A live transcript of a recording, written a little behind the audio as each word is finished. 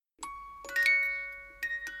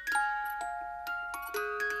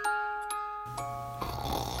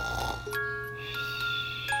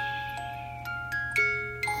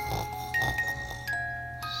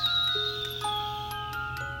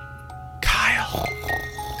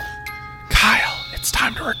Kyle, it's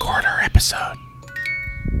time to record our episode.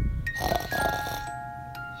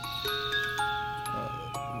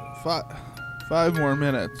 Five more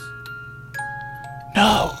minutes.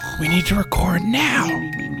 No, we need to record now.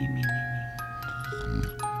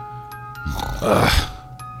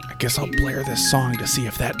 I guess I'll blare this song to see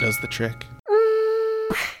if that does the trick.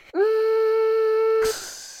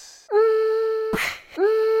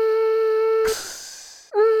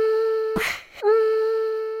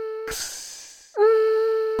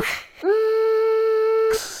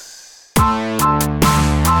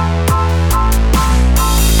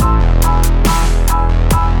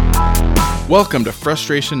 Welcome to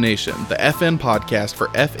Frustration Nation, the FN podcast for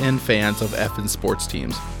FN fans of FN sports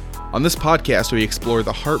teams. On this podcast, we explore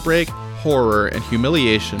the heartbreak, horror, and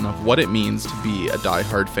humiliation of what it means to be a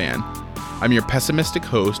diehard fan. I'm your pessimistic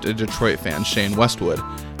host and Detroit fan, Shane Westwood.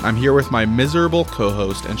 I'm here with my miserable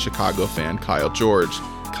co-host and Chicago fan, Kyle George.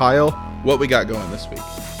 Kyle, what we got going this week?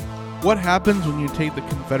 What happens when you take the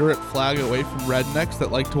Confederate flag away from rednecks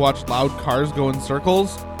that like to watch loud cars go in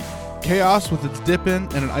circles? Chaos with its dip-in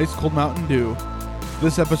and an ice-cold Mountain Dew.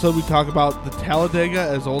 This episode we talk about the Talladega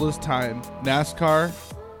as old as time, NASCAR,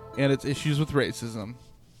 and its issues with racism.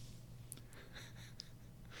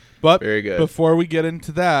 But Very good. Before we get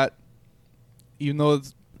into that, even though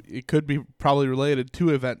it could be probably related to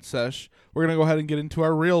Event Sesh, we're going to go ahead and get into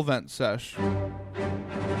our real Event Sesh.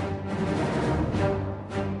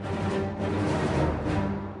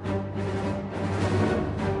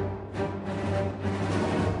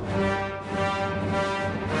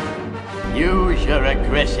 Use your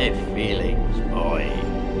aggressive feelings, boy.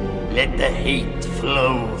 Let the hate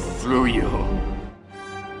flow through you.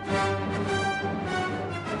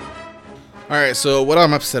 Alright, so what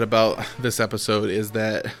I'm upset about this episode is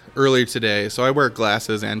that earlier today, so I wear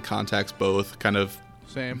glasses and contacts both, kind of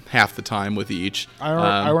Same. half the time with each.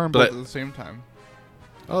 I wear them both at the same time.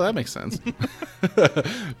 Oh, that makes sense.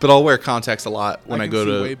 But I'll wear contacts a lot when I go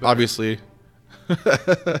to, obviously,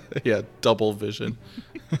 yeah, double vision.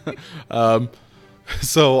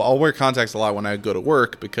 So I'll wear contacts a lot when I go to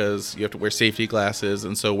work because you have to wear safety glasses,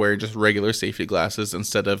 and so wearing just regular safety glasses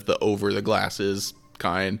instead of the over the glasses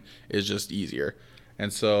kind is just easier.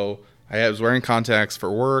 And so I was wearing contacts for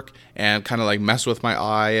work and kind of like messed with my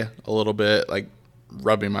eye a little bit, like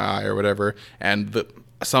rubbing my eye or whatever, and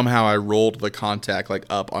somehow I rolled the contact like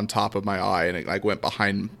up on top of my eye and it like went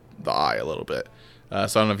behind the eye a little bit. So I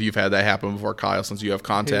don't know if you've had that happen before, Kyle, since you have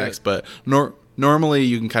contacts, but normally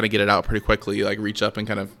you can kind of get it out pretty quickly. You like reach up and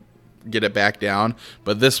kind of get it back down.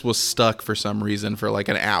 But this was stuck for some reason for like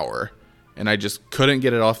an hour, and I just couldn't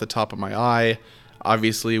get it off the top of my eye.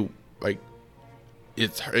 Obviously, like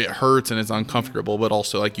it hurts and it's uncomfortable, but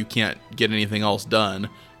also like you can't get anything else done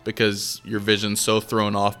because your vision's so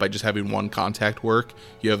thrown off by just having one contact work.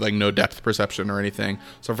 You have like no depth perception or anything.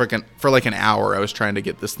 So for like an hour, I was trying to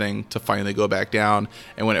get this thing to finally go back down,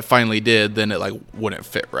 and when it finally did, then it like wouldn't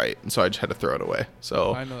fit right, and so I just had to throw it away.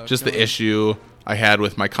 So just the issue I had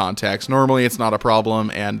with my contacts. Normally it's not a problem,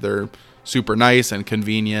 and they're super nice and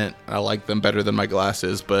convenient. I like them better than my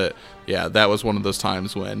glasses, but yeah, that was one of those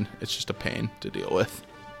times when it's just a pain to deal with.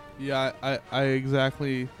 Yeah, I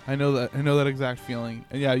know that exact feeling.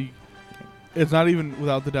 And yeah, it's not even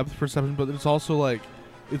without the depth perception, but it's also like,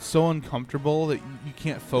 it's so uncomfortable that you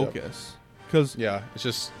can't focus. Cause yeah, it's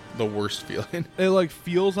just the worst feeling. It like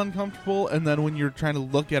feels uncomfortable, and then when you're trying to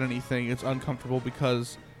look at anything, it's uncomfortable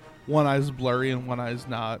because one eye's blurry and one eye's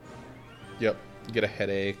not. Yep, you get a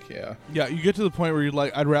headache, yeah. Yeah, you get to the point where you're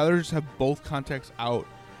like, I'd rather just have both contacts out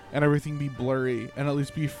and everything be blurry, and at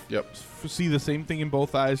least see the same thing in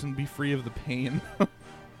both eyes and be free of the pain.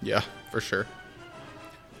 Yeah, for sure.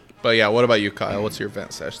 But yeah, what about you, Kyle? What's your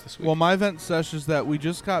event sesh this week? Well, my event sesh is that we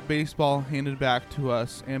just got baseball handed back to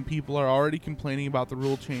us, and people are already complaining about the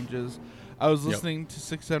rule changes. I was listening to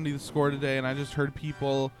 670 The Score today, and I just heard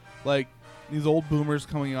people, like, these old boomers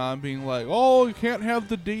coming on being like, oh, you can't have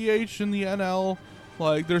the DH in the NL.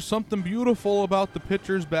 Like, there's something beautiful about the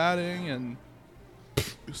pitchers batting, and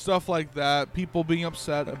stuff like that. People being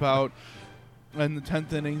upset about in the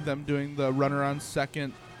 10th inning them doing the runner on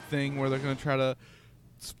second thing where they're going to try to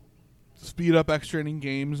speed up extra inning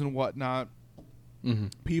games and whatnot. Mm-hmm.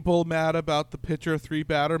 People mad about the pitcher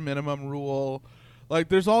 3-batter minimum rule. Like,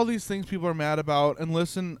 there's all these things people are mad about, and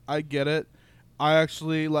listen, I get it. I have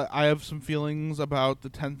some feelings about the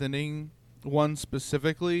 10th inning one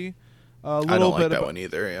specifically. I don't like that one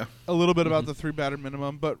either, yeah. A little bit about the 3-batter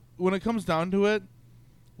minimum, but when it comes down to it,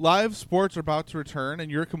 live sports are about to return, and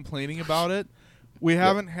you're complaining about it. We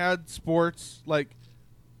haven't had sports, like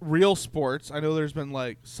real sports. I know there's been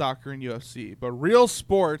like soccer and UFC, but real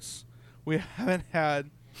sports we haven't had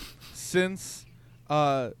since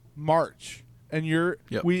March, and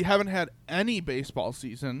we haven't had any baseball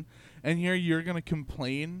season, and here you're going to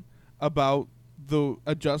complain about the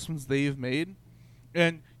adjustments they've made.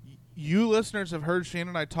 And you listeners have heard Shane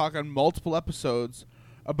and I talk on multiple episodes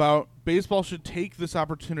about baseball should take this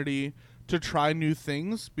opportunity to try new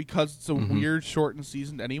things because it's a weird, shortened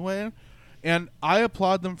season anyway. And I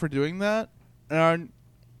applaud them for doing that. And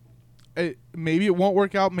maybe it won't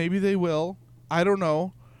work out. Maybe they will. I don't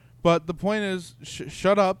know. But the point is,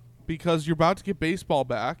 shut up because you're about to get baseball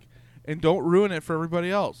back, and don't ruin it for everybody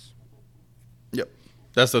else. Yep.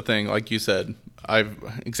 That's the thing. Like you said,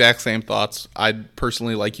 I've exact same thoughts. I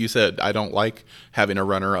personally, like you said, I don't like having a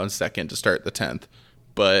runner on second to start the 10th.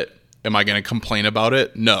 But am I going to complain about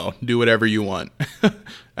it? No. Do whatever you want.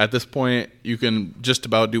 At this point, you can just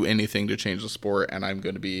about do anything to change the sport, and I'm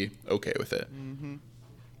going to be okay with it. Mm-hmm.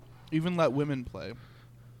 Even let women play.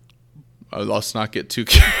 Let's not get too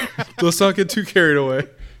carried away.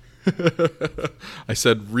 I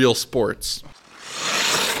said real sports.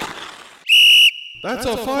 That's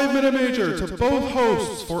a 5-minute major to both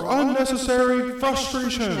hosts for unnecessary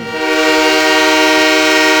frustration.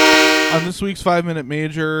 On this week's 5-minute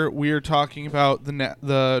major, we are talking about the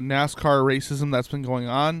NASCAR racism that's been going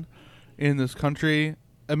on in this country.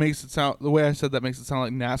 It makes it sound, the way I said that makes it sound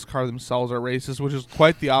like NASCAR themselves are racist, which is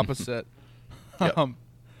quite the opposite. Yep.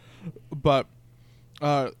 But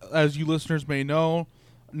as you listeners may know,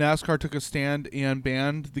 NASCAR took a stand and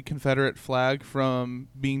banned the Confederate flag from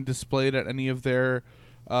being displayed at any of their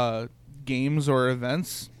games or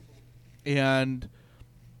events. And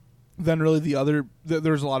then really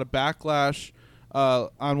there's a lot of backlash.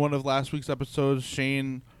 On one of last week's episodes,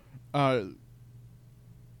 Shane called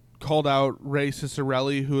out Ray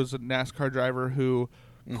Ciccarelli, who is a NASCAR driver who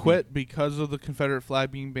quit because of the Confederate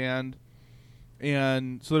flag being banned.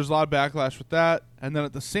 And so there's a lot of backlash with that. And then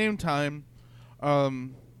at the same time, oh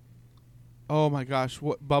my gosh,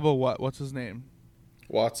 what's his name?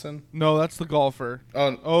 Watson? No, that's the golfer.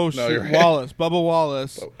 No, shit, right. Wallace. Bubba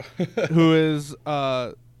Wallace, who is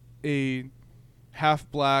a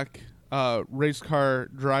half-black race car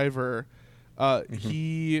driver.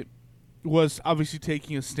 He was obviously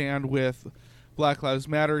taking a stand with Black Lives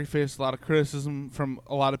Matter. He faced a lot of criticism from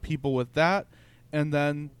a lot of people with that. And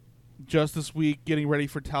then just this week, getting ready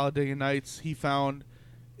for Talladega Nights, he found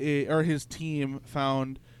his team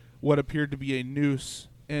found what appeared to be a noose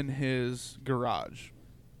in his garage.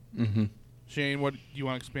 Mm-hmm. Shane, do you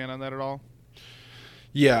want to expand on that at all?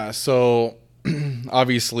 Yeah, so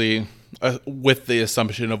obviously, with the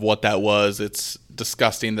assumption of what that was, it's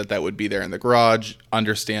disgusting that would be there in the garage.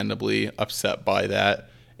 Understandably upset by that.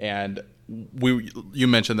 And you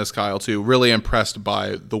mentioned this, Kyle, too. Really impressed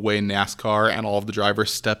by the way NASCAR and all of the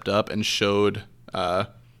drivers stepped up and showed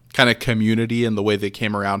kind of community and the way they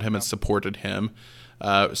came around him and supported him.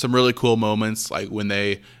 Some really cool moments, like when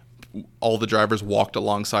all the drivers walked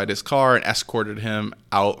alongside his car and escorted him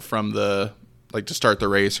out from to start the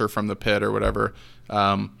race or from the pit or whatever.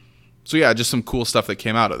 So yeah, just some cool stuff that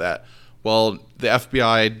came out of that. Well, the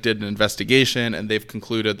FBI did an investigation, and they've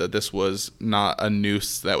concluded that this was not a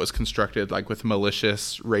noose that was constructed with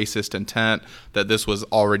malicious, racist intent, that this was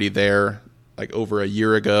already there over a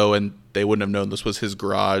year ago, and they wouldn't have known this was his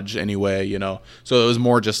garage anyway, So it was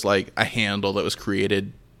more just a handle that was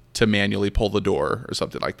created to manually pull the door or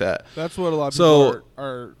something like that. That's what a lot of people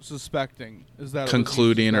are suspecting, is that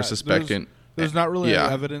concluding or suspecting. There's not really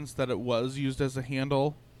any evidence that it was used as a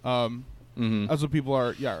handle. That's what people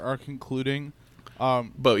are concluding.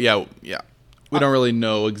 But we don't really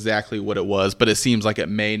know exactly what it was, but it seems like it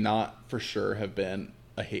may not for sure have been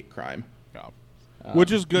a hate crime. Yeah.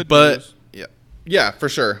 Which is good news. Yeah, for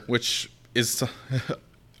sure. Which is,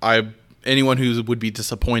 anyone who would be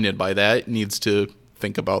disappointed by that needs to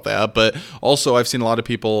think about that. But also, I've seen a lot of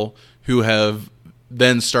people who have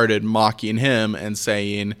then started mocking him and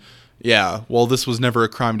saying, yeah, well, this was never a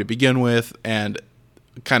crime to begin with, and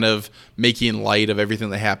kind of making light of everything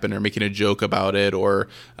that happened or making a joke about it. Or,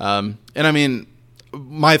 and I mean,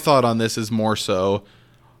 my thought on this is more so,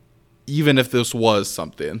 even if this was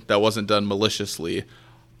something that wasn't done maliciously,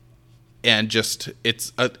 and just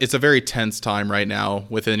it's a very tense time right now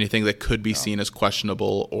with anything that could be seen as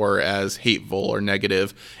questionable or as hateful or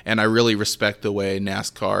negative. And I really respect the way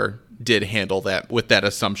NASCAR did handle that with that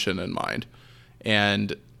assumption in mind.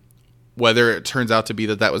 And whether it turns out to be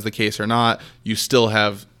that was the case or not, you still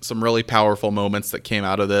have some really powerful moments that came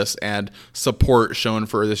out of this and support shown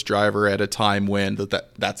for this driver at a time when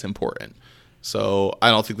that's important. So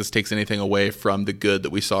I don't think this takes anything away from the good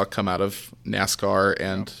that we saw come out of NASCAR.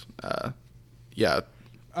 And,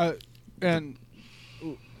 and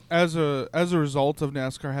as a result of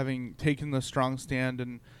NASCAR having taken the strong stand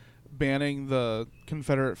and banning the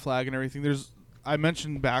Confederate flag and everything, I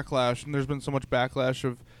mentioned backlash, and there's been so much backlash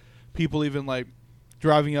of people even like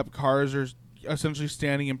driving up cars or essentially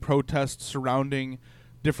standing in protest surrounding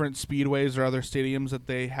different speedways or other stadiums that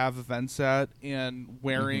they have events at and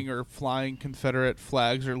wearing or flying Confederate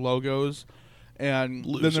flags or logos. And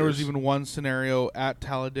then there was even one scenario at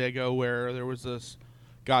Talladega where there was this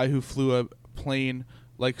guy who flew a plane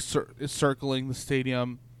like circling the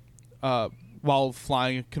stadium while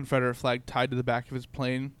flying a Confederate flag tied to the back of his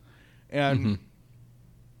plane. And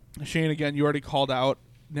Shane, again, you already called out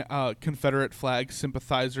Confederate flag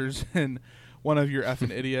sympathizers in one of your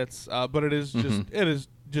effing idiots, but it is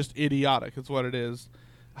just idiotic. It's what it is.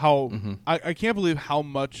 How I can't believe how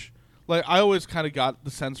much, like, I always kind of got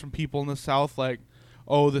the sense from people in the South, like,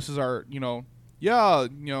 oh, this is our,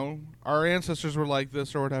 our ancestors were like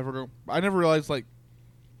this or whatever. I never realized like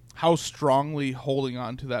how strongly holding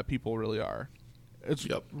on to that people really are. It's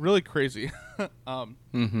really crazy.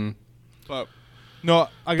 But no,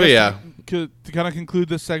 I guess to kind of conclude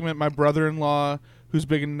this segment, my brother-in-law, who's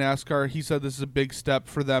big in NASCAR, he said this is a big step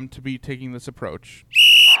for them to be taking this approach.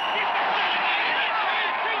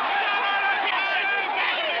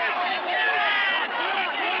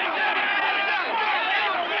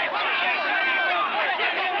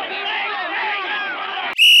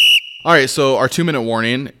 All right, so our 2-minute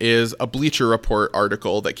warning is a Bleacher Report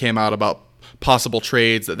article that came out about possible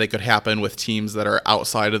trades that they could happen with teams that are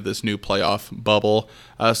outside of this new playoff bubble.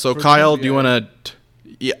 So Kyle, do you want to,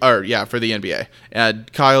 for the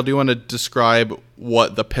NBA. Kyle, do you want to describe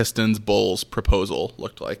what the Pistons Bulls proposal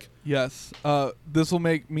looked like? Yes, this will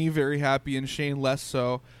make me very happy and Shane less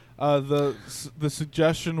so. The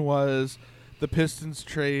suggestion was the Pistons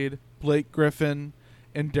trade Blake Griffin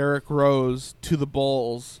and Derrick Rose to the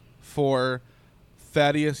Bulls for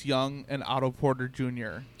Thaddeus Young and Otto Porter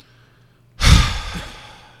Jr.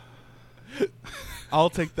 I'll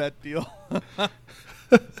take that deal.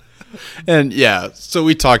 And so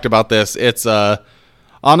we talked about this. It's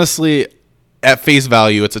honestly, at face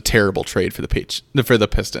value, it's a terrible trade for the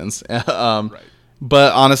Pistons. Right.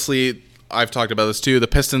 But honestly, I've talked about this too. The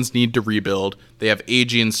Pistons need to rebuild. They have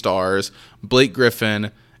aging stars, Blake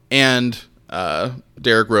Griffin and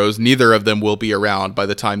Derrick Rose. Neither of them will be around by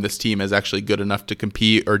the time this team is actually good enough to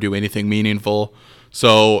compete or do anything meaningful.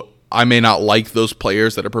 So I may not like those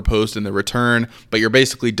players that are proposed in the return, but you're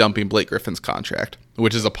basically dumping Blake Griffin's contract,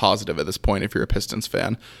 which is a positive at this point if you're a Pistons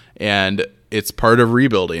fan. And it's part of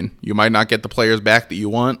rebuilding. You might not get the players back that you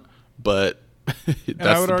want, but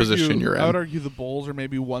that's the position you're in. I would argue the Bulls are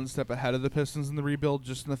maybe one step ahead of the Pistons in the rebuild,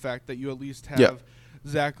 just in the fact that you at least have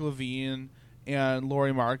Zach LaVine and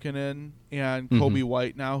Lauri Markkanen and Kobe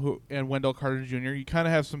White now, and Wendell Carter Jr. You kind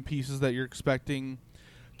of have some pieces that you're expecting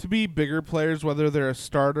to be bigger players, whether they're a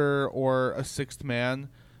starter or a sixth man.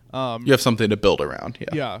 You have something to build around.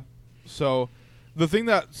 Yeah. So the thing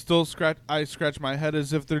that still scratch my head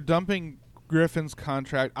is if they're dumping Griffin's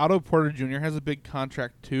contract, Otto Porter Jr. has a big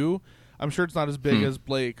contract too. I'm sure it's not as big as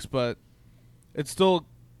Blake's, but it's still,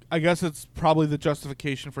 I guess it's probably the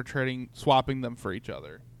justification for swapping them for each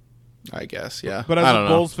other. I guess, yeah. But as I don't a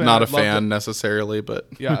Bulls fan, not a fan necessarily, but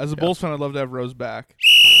yeah, as a Bulls fan, I'd love to have Rose back.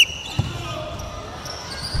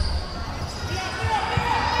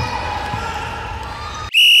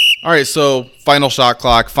 All right, so final shot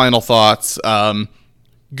clock, final thoughts.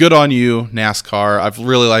 Good on you, NASCAR. I've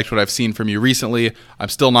really liked what I've seen from you recently. I'm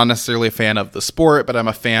still not necessarily a fan of the sport, but I'm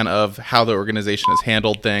a fan of how the organization has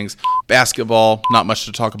handled things. Basketball, not much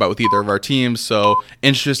to talk about with either of our teams, so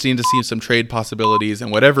interesting to see some trade possibilities. And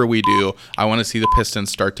whatever we do, I want to see the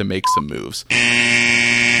Pistons start to make some moves.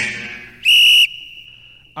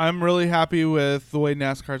 I'm really happy with the way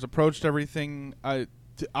NASCAR's approached everything.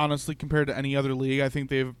 Honestly, compared to any other league, I think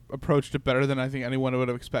they've approached it better than I think anyone would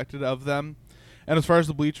have expected of them. And as far as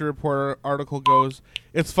the Bleacher Report article goes,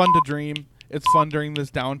 it's fun to dream. It's fun during this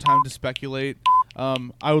downtime to speculate.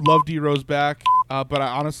 I would love D Rose back, but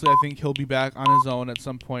I think he'll be back on his own at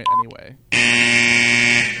some point anyway.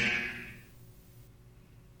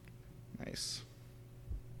 Nice.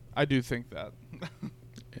 I do think that.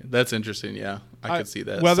 That's interesting, yeah. I could see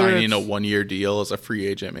that. Whether Signing a 1-year deal as a free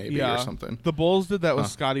agent maybe or something. The Bulls did that with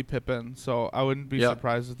Scottie Pippen, so I wouldn't be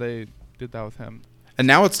surprised if they did that with him. And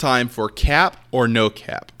now it's time for Cap or No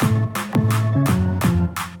Cap.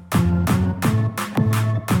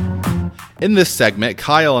 In this segment,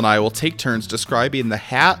 Kyle and I will take turns describing the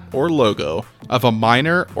hat or logo of a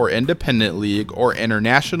minor or independent league or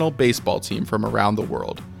international baseball team from around the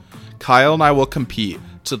world. Kyle and I will compete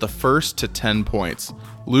to the first to 10 points.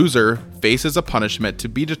 Loser faces a punishment to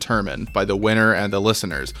be determined by the winner and the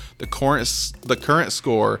listeners. The current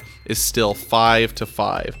score is still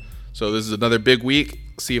 5-5. So this is another big week.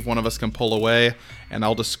 See if one of us can pull away, and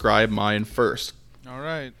I'll describe mine first. All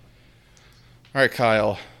right. All right,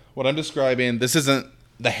 Kyle. What I'm describing, this isn't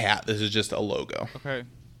the hat. This is just a logo. Okay.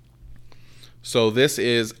 So this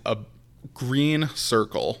is a green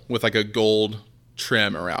circle with like a gold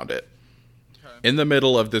trim around it. Okay. In the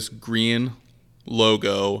middle of this green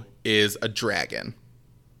logo is a dragon.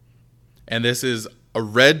 And this is a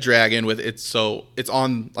red dragon with it's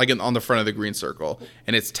on on the front of the green circle,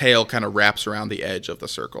 and its tail kind of wraps around the edge of the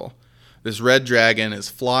circle. This red dragon is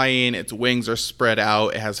flying, its wings are spread out,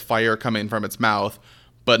 it has fire coming from its mouth,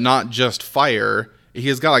 but not just fire. He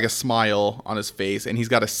has got like a smile on his face, and he's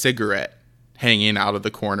got a cigarette hanging out of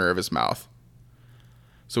the corner of his mouth.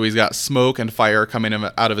 So he's got smoke and fire coming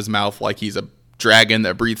out of his mouth like he's a dragon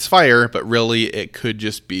that breathes fire, but really it could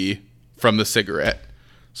just be from the cigarette.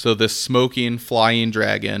 So this smoking, flying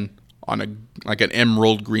dragon on an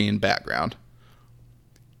emerald green background.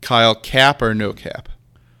 Kyle, cap or no cap?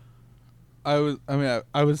 I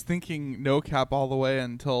was thinking no cap all the way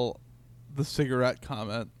until the cigarette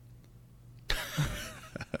comment.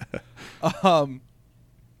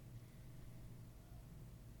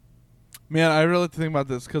 Man, I really have to think about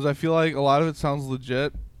this because I feel like a lot of it sounds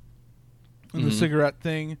legit. And the cigarette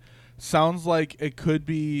thing sounds like it could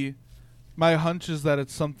be. My hunch is that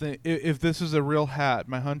it's something. If this is a real hat,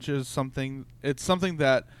 my hunch is something. It's something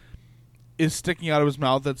that is sticking out of his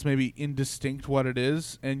mouth that's maybe indistinct what it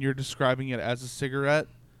is, and you're describing it as a cigarette.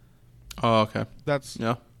 Oh, okay. That's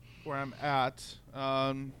where I'm at.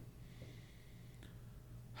 I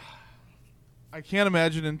can't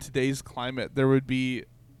imagine in today's climate there would be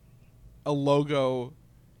a logo,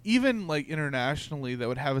 even like internationally, that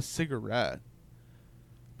would have a cigarette.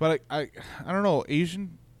 But I don't know.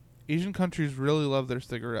 Asian countries really love their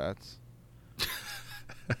cigarettes,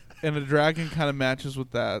 and a dragon kind of matches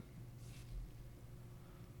with that.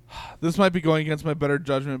 This might be going against my better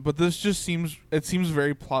judgment, but this just seems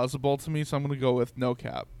very plausible to me, so I'm going to go with no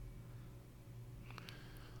cap.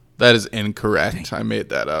 That is incorrect. I made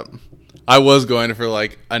that up. I was going for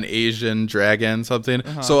like an Asian dragon something.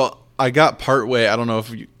 Uh-huh. So I got partway. I don't know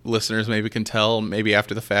if listeners maybe can tell, maybe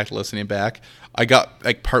after the fact listening back. I got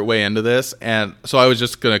like partway into this, and so I was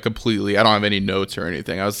just going to completely, I don't have any notes or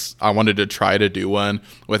anything. I wanted to try to do one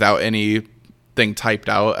without anything typed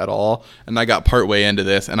out at all, and I got partway into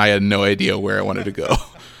this, and I had no idea where I wanted to go.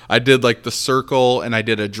 I did like the circle, and I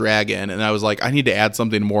did a dragon, and I was like, I need to add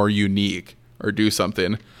something more unique or do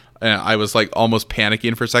something. And I was like almost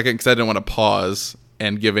panicking for a second because I didn't want to pause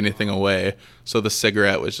and give anything away. So the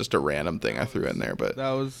cigarette was just a random thing I threw in there. But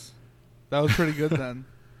that was pretty good then.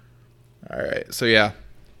 All right. So yeah,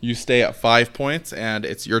 you stay at 5 points, and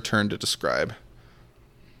it's your turn to describe.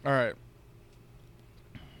 All right.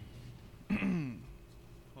 Hold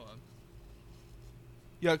on.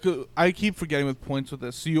 Yeah, 'cause I keep forgetting with points with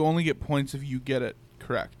this. So you only get points if you get it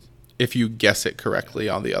correct. If you guess it correctly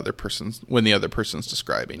on the other person's, when the other person's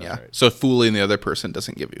describing, yeah. Right. So fooling the other person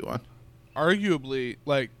doesn't give you one. Arguably,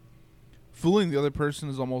 like, fooling the other person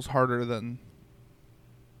is almost harder than...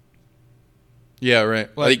 Yeah, right.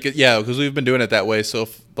 Like yeah, because we've been doing it that way the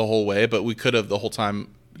whole way, but we could have the whole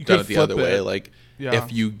time done it the other way. Like, yeah.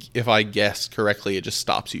 if I guess correctly, it just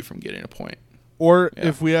stops you from getting a point. Or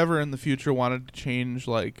if we ever in the future wanted to change,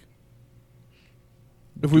 like...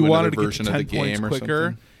 If we wanted to get to 10 points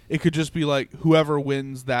quicker... It could just be like whoever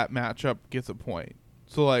wins that matchup gets a point.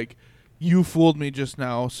 So like you fooled me just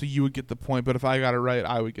now, so you would get the point. But if I got it right,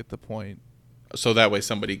 I would get the point. So that way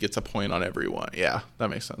somebody gets a point on every one. Yeah, that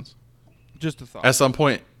makes sense. Just a thought. At some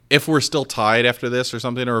point, if we're still tied after this or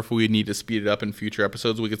something, or if we need to speed it up in future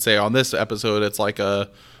episodes, we could say on this episode it's like a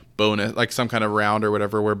bonus, like some kind of round or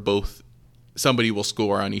whatever, where somebody will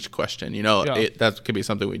score on each question. You know, that could be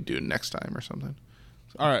something we do next time or something.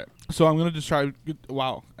 All right, so I'm going to describe...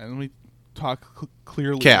 Wow, and let me talk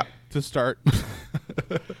clearly Cap. to start.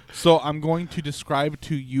 So I'm going to describe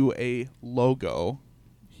to you a logo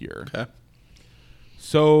here. Okay.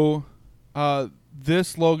 So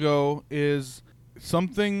this logo is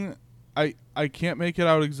something... I can't make it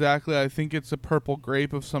out exactly. I think it's a purple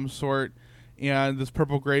grape of some sort, and this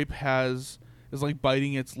purple grape is like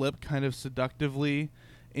biting its lip kind of seductively,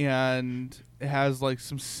 and it has like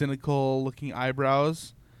some cynical looking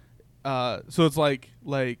eyebrows. So it's like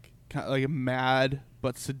a mad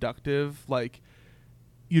but seductive, like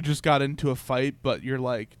you just got into a fight but you're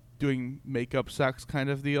like doing makeup sex kind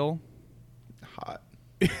of deal. Hot.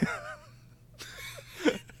 If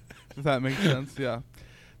that makes sense, yeah.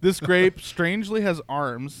 This grape strangely has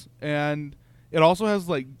arms, and it also has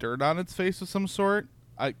like dirt on its face of some sort.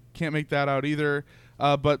 I can't make that out either.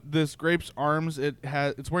 But this grape's arms,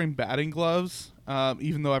 it's wearing batting gloves,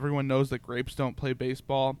 even though everyone knows that grapes don't play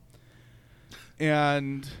baseball.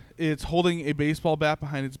 And it's holding a baseball bat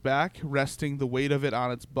behind its back, resting the weight of it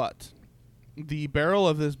on its butt. The barrel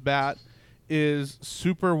of this bat is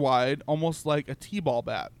super wide, almost like a t-ball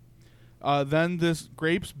bat. Then this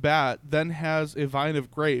grape's bat then has a vine of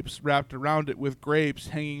grapes wrapped around it with grapes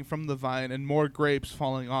hanging from the vine and more grapes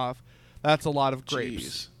falling off. That's a lot of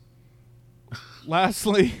grapes.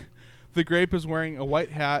 Lastly, the grape is wearing a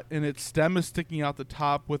white hat and its stem is sticking out the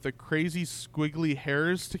top with a crazy squiggly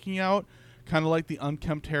hairs sticking out, kind of like the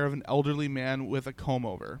unkempt hair of an elderly man with a comb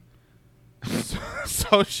over.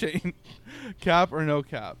 So Shane, cap or no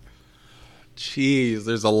cap? Jeez,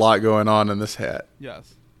 there's a lot going on in this hat.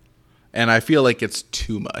 Yes. And I feel like it's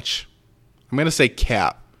too much. I'm going to say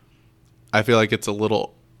cap. I feel like it's a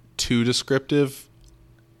little too descriptive.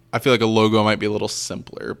 I feel like a logo might be a little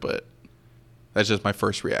simpler, but that's just my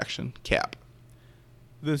first reaction. Cap.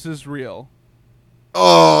 This is real.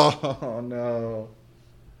 Oh, no.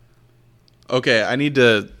 Okay, I need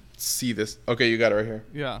to see this. Okay, you got it right here.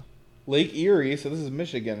 Yeah. Lake Erie, so this is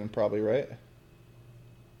Michigan probably, right?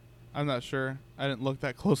 I'm not sure. I didn't look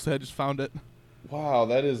that closely. I just found it. Wow,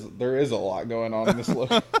 there is a lot going on in this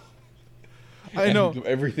logo. I know.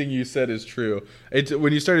 Everything you said is true.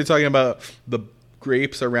 When you started talking about the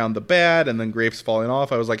grapes around the bat and then grapes falling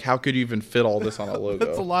off, I was like, how could you even fit all this on a logo?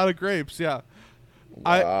 That's a lot of grapes, yeah.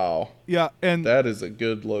 Wow. And that is a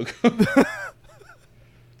good logo.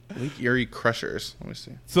 Lake Erie Crushers. Let me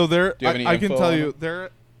see. So there, Do you have any I can info tell on you it? there.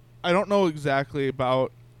 I don't know exactly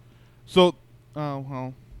about. So,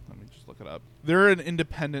 well, let me just look it up. They're an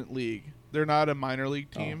independent league. They're not a minor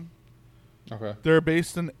league team. Oh. Okay. They're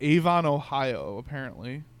based in Avon, Ohio,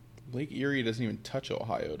 apparently. Lake Erie doesn't even touch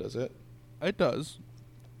Ohio, does it? It does.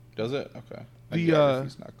 Does it? Okay. My The,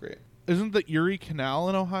 geography's not great. Isn't the Erie Canal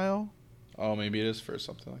in Ohio? Oh, maybe it is for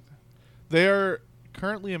something like that. They are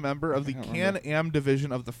currently a member of the can't Can-Am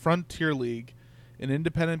division of the Frontier League, an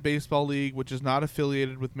independent baseball league which is not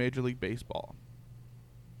affiliated with Major League Baseball.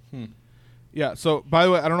 Yeah, so, by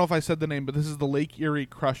the way, I don't know if I said the name, but this is the Lake Erie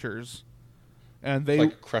Crushers. And they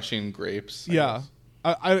Like crushing grapes. I yeah.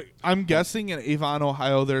 guess. I'm guessing in Avon,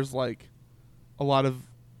 Ohio, there's like a lot of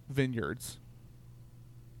vineyards.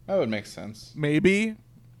 That would make sense. Maybe.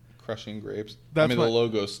 Crushing grapes. That's I mean, what- the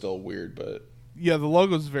logo's still weird, but... Yeah, the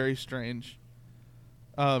logo's very strange.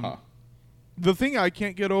 The thing I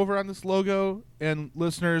can't get over on this logo, and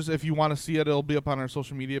listeners, if you want to see it, it'll be up on our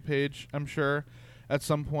social media page, I'm sure, at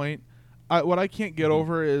some point. What I can't get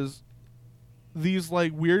over is these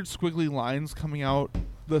like weird squiggly lines coming out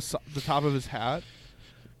the top of his hat.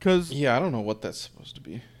 'Cause Yeah, I don't know what that's supposed to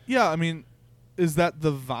be. yeah, I mean, is that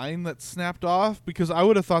the vine that snapped off? Because I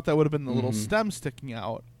would have thought that would have been the little stem sticking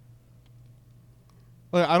out.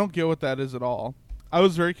 Like, I don't get what that is at all. I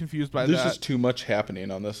was very confused by There's that. just too much happening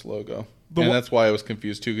on this logo. The And one- that's why I was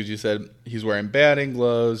confused, too, because you said he's wearing batting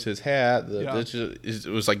gloves, his hat. Yeah. It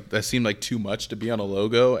was like, that seemed like too much to be on a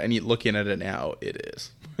logo, and looking at it now, it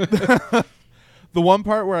is. The one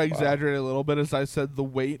part where I exaggerated a little bit is I said the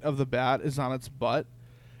weight of the bat is on its butt.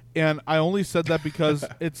 And I only said that because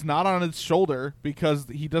it's not on its shoulder, because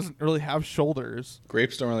he doesn't really have shoulders.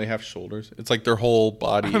 Grapes don't really have shoulders. It's like their whole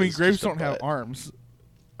body I mean, is grapes just a don't have butt. arms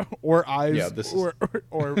or eyes Yeah, this or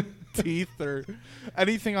teeth or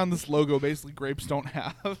anything on this logo. Basically, grapes don't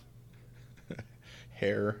have.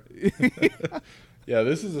 Hair. Yeah,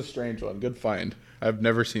 this is a strange one. Good find. I've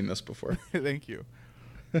never seen this before. Thank you.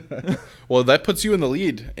 Well, that puts you in the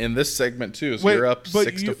lead in this segment, too. So you're up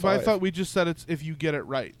 6 to 5. But I thought we just said it's if you get it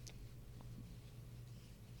right.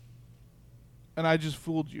 And I just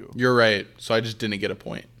fooled you. You're right. So I just didn't get a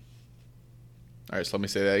point. All right, so let me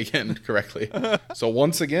say that again correctly. So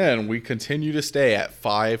once again, we continue to stay at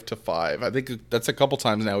 5 to 5. I think that's a couple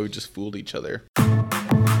times now we've just fooled each other.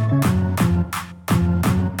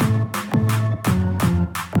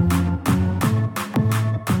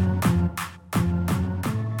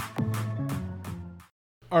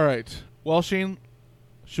 All right. Well, Shane,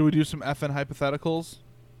 should we do some FN hypotheticals?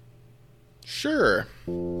 Sure.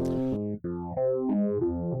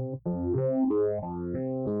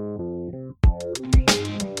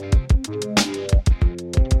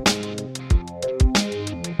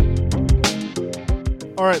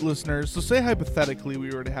 All right, listeners. So say hypothetically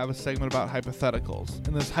we were to have a segment about hypotheticals.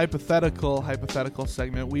 In this hypothetical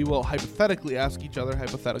segment, we will hypothetically ask each other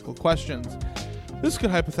hypothetical questions. This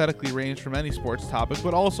could hypothetically range from any sports topic,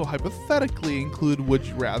 but also hypothetically include would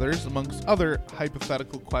you rathers amongst other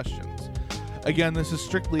hypothetical questions. Again, this is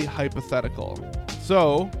strictly hypothetical.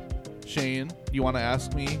 So, Shane, you want to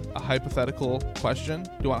ask me a hypothetical question?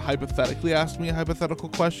 Do you want to hypothetically ask me a hypothetical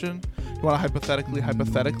question? Do you want to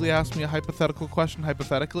hypothetically ask me a hypothetical question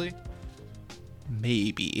hypothetically?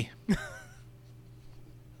 Maybe.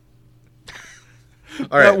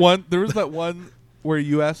 All right. There was that one where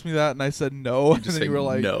you asked me that and I said no, and then you were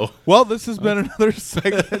like, no. Well, this has been another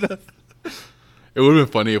segment of It would have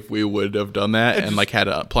been funny if we would have done that and like had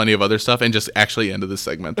plenty of other stuff and just actually ended the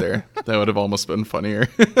segment there. That would have almost been funnier.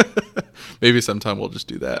 Maybe sometime we'll just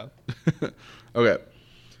do that. Yeah. Okay.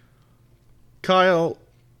 Kyle,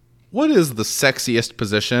 what is the sexiest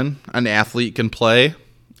position an athlete can play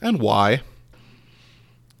and why?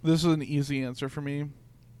 This is an easy answer for me.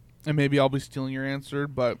 And maybe I'll be stealing your answer,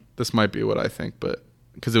 but this might be what I think, but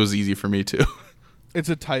because it was easy for me too. It's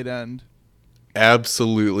a tight end.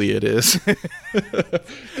 Absolutely it is.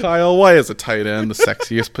 Kyle, why is a tight end the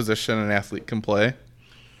sexiest position an athlete can play?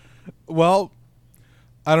 Well,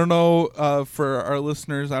 I don't know, for our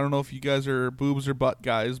listeners, I don't know if you guys are boobs or butt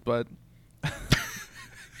guys, but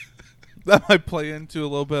that might play into a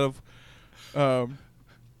little bit of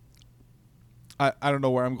I don't know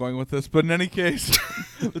where I'm going with this, but in any case,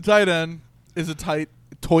 the tight end is a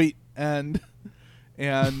toit end,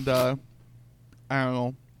 and I don't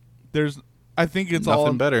know. I think it's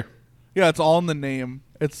nothing better. Yeah, it's all in the name.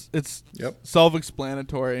 It's yep.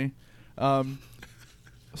 Self-explanatory. Some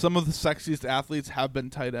of the sexiest athletes have been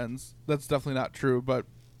tight ends. That's definitely not true, but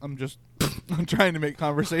I'm trying to make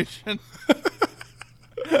conversation.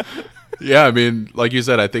 Yeah, I mean, like you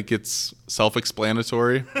said, I think it's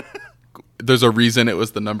self-explanatory. There's a reason it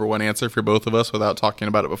was the number one answer for both of us without talking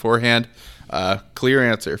about it beforehand. Clear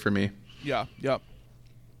answer for me. Yeah, yep.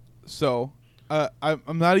 So,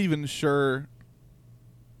 I'm not even sure,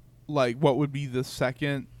 like, what would be the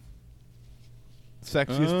second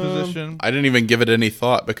sexiest position. I didn't even give it any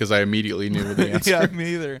thought because I immediately knew the answer. Yeah,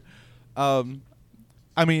 me either.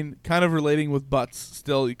 I mean, kind of relating with butts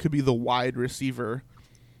still, it could be the wide receiver.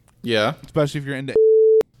 Yeah. Especially if you're into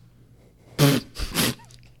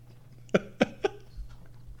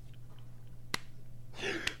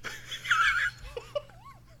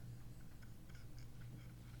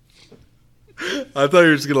I thought you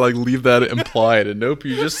were just going to like leave that implied, and nope,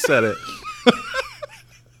 you just said it.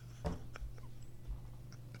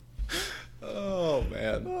 Oh,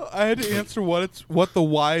 man. I had to answer what the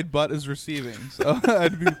wide butt is receiving, so I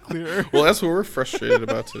had to be clear. Well, that's what we're frustrated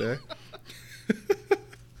about today.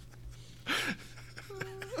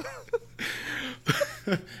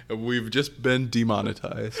 We've just been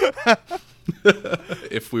demonetized.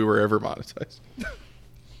 If we were ever monetized.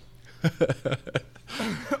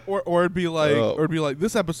 Or it'd be like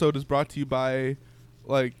this episode is brought to you by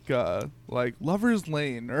like Lover's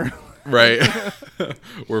Lane or right.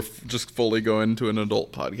 We're just fully going to an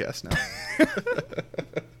adult podcast now.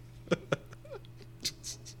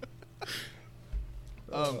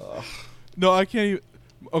 No, I can't even.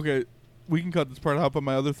 Okay, we can cut this part out, but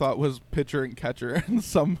my other thought was pitcher and catcher in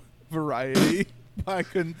some variety. I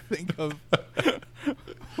couldn't think of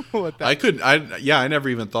what that I never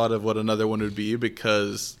even thought of what another one would be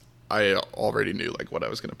because I already knew like what I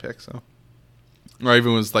was going to pick, so. Or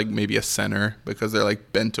even was like maybe a center because they're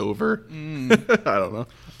like bent over. I don't know.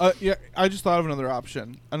 Yeah, I just thought of another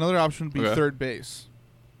option. Another option would be third base.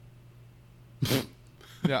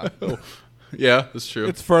 Yeah. Oh. Yeah, that's true.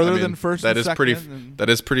 It's further than first and second. That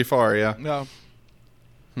is pretty far, yeah. Yeah.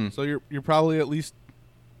 So you're probably at least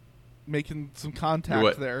making some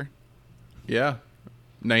contact there. Yeah.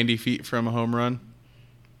 90 feet from a home run.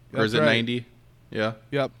 Or is it right. 90? Yeah.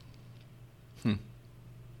 Yep.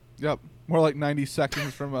 Yep. More like 90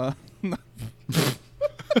 seconds from a...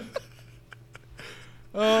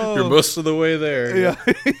 Oh. You're most of the way there. Yeah.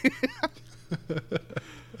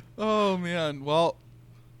 Oh, man. Well,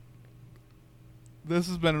 this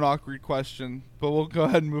has been an awkward question, but we'll go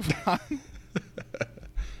ahead and move on.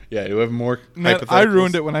 Yeah, do we have more hypotheticals? I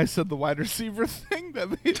ruined it when I said the wide receiver thing.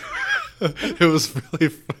 It was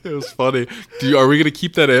funny. Are we going to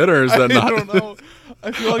keep that in, or is that not? I don't know.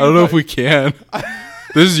 I don't know if we can.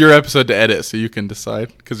 This is your episode to edit, so you can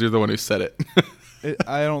decide, because you're the one who said it.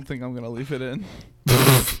 I don't think I'm going to leave it in.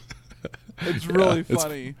 It's really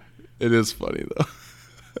funny. It is funny, though.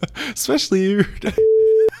 Especially you.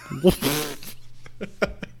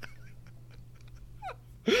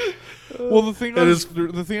 Well, the thing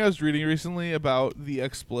I was reading recently about the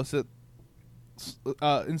explicit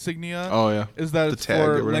insignia is that it's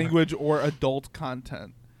for language or adult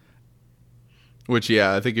content. Which,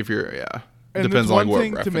 I think if you're, and depends on what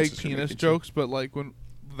thing to make penis jokes, but like when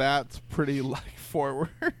that's pretty like forward.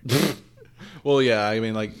 Well, yeah, I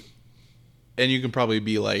mean, like and you can probably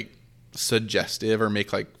be like suggestive or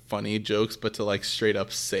make like funny jokes, but to like straight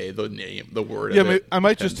up say the word. Yeah, of it I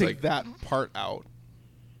might just take like, that part out.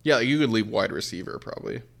 Yeah, like you could leave wide receiver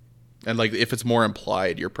probably, and like if it's more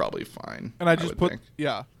implied, you're probably fine. And I just put think.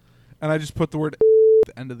 and I just put the word at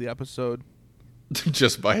the end of the episode.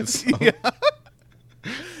 Just by itself. Yeah.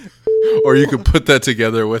 Or you could put that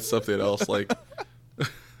together with something else, like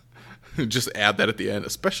just add that at the end,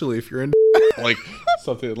 especially if you're in like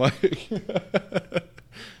something like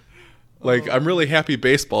like I'm really happy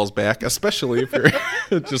baseball's back, especially if you're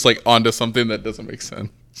just like onto something that doesn't make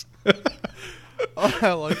sense. Oh,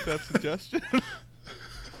 I like that suggestion.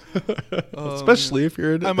 Especially if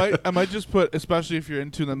you're in I might just put especially if you're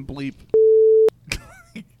into them bleep.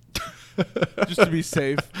 Just to be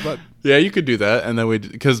safe, but yeah, you could do that, and then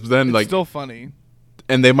because then it's like still funny,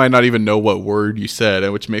 and they might not even know what word you said,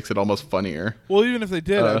 which makes it almost funnier. Well, even if they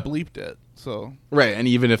did, I bleeped it. So right, and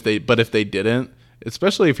even if they didn't,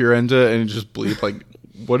 especially if you're into it and you just bleep like,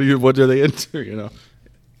 what are they into? You know.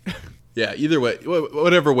 Yeah. Either way,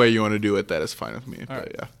 whatever way you want to do it, that is fine with me. All but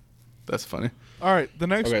right. yeah, that's funny. All right, the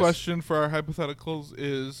next Okay. question for our hypotheticals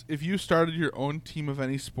is: if you started your own team of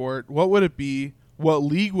any sport, what would it be? What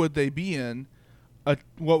league would they be in?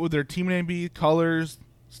 What would their team name be? Colors,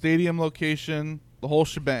 stadium location, the whole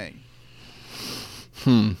shebang.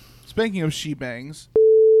 Speaking of shebangs,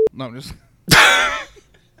 no, I'm just.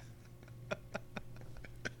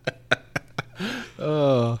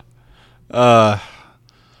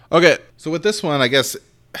 Okay, so with this one, I guess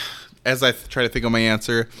as I try to think of my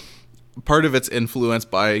answer, part of it's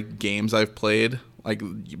influenced by games I've played, like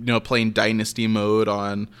playing Dynasty mode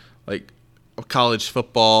on like college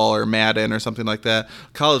football or Madden or something like that.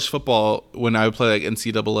 College football, when I would play like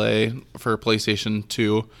NCAA for PlayStation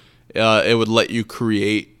 2, it would let you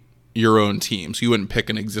create your own team. So you wouldn't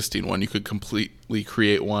pick an existing one. You could completely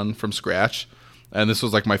create one from scratch. And this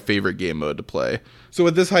was like my favorite game mode to play. So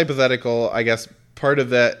with this hypothetical, I guess part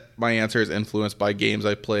of that, my answer is influenced by games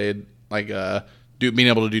I played, like being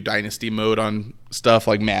able to do Dynasty mode on stuff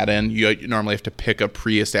like Madden. You normally have to pick a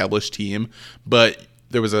pre-established team, but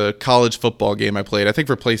there was a college football game I played, I think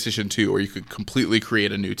for PlayStation 2, where you could completely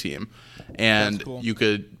create a new team. And cool. You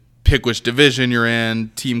could pick which division you're in,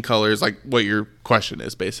 team colors, like what your question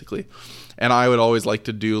is, basically. And I would always like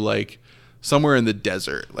to do, like, somewhere in the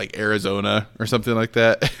desert, like Arizona or something like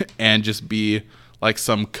that, and just be, like,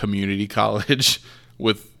 some community college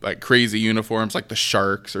with, like, crazy uniforms, like the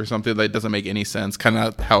Sharks or something that doesn't make any sense. Kind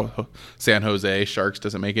of how San Jose Sharks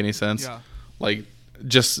doesn't make any sense. Yeah. Like,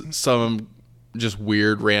 just some... just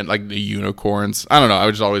weird like the unicorns. I don't know. I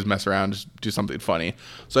would just always mess around, just do something funny.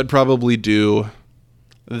 So I'd probably do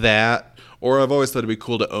that. Or I've always thought it'd be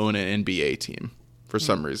cool to own an NBA team for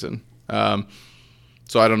some reason. So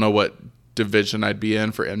I don't know what division I'd be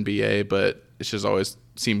in for NBA, but it's just always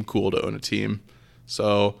seemed cool to own a team.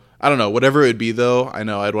 So I don't know. Whatever it would be, though, I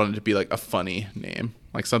know I'd want it to be like a funny name,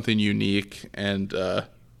 like something unique and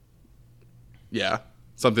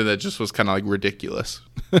something that just was kind of like ridiculous.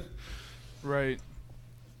 Right.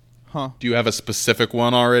 Huh. Do you have a specific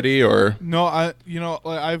one already, or? No,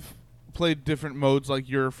 I've played different modes like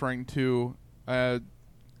you're referring to. Maybe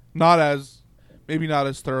not as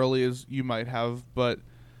thoroughly as you might have, but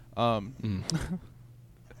I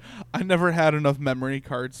never had enough memory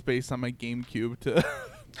card space on my GameCube to.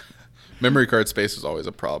 Memory card space is always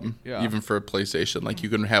a problem. Yeah. Even for a PlayStation, like you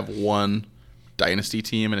can have one Dynasty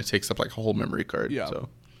team and it takes up like a whole memory card. Yeah. So.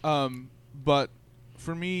 But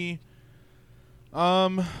for me.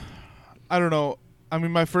 I don't know. I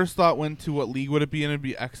mean, my first thought went to what league would it be in? It'd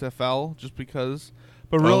be XFL, just because.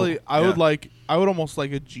 But really, I would almost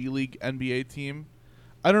like a G League NBA team.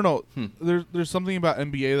 I don't know. There's something about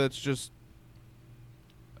NBA that's just,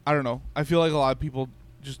 I don't know. I feel like a lot of people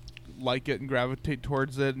just like it and gravitate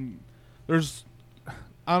towards it. And there's,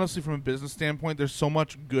 honestly, from a business standpoint, there's so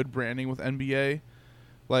much good branding with NBA.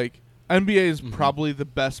 Like, NBA is probably the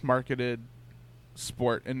best marketed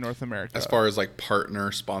sport in North America as far as like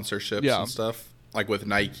partner sponsorships and stuff, like with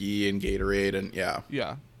Nike and Gatorade and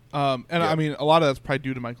I mean a lot of that's probably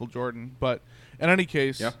due to Michael Jordan, but in any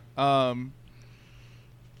case,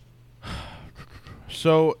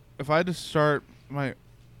 so if I had to start my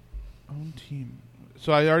own team,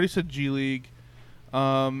 so I already said G League,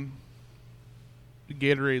 the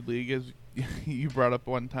Gatorade League, as you brought up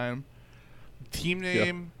one time. Team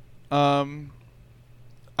name,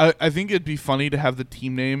 I think it'd be funny to have the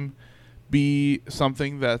team name be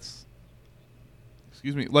something that's,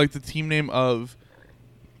 like the team name of,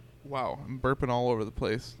 wow, I'm burping all over the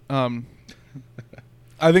place. I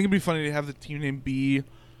think it'd be funny to have the team name be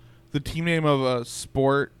the team name of a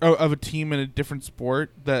sport, of a team in a different sport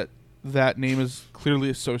that that name is clearly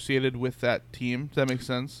associated with that team. Does that make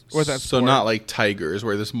sense? Or that so sport? not like Tigers,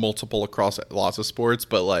 where there's multiple across lots of sports,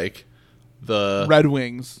 but like the Red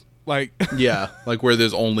Wings. Like yeah, like where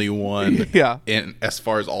there's only one. Yeah. In as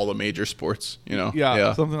far as all the major sports, you know.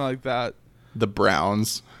 Yeah, something like that. The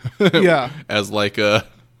Browns. Yeah. As like a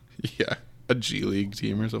G League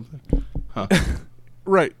team or something. Huh.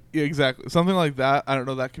 Right. Yeah, exactly. Something like that. I don't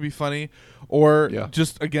know. That could be funny. Or Yeah.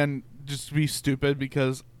 just be stupid,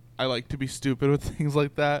 because I like to be stupid with things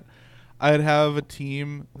like that. I'd have a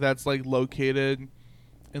team that's like located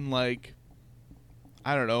in like,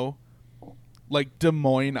 I don't know, like Des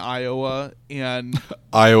Moines, Iowa, and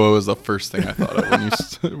Iowa was the first thing I thought of when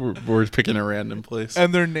you were picking a random place.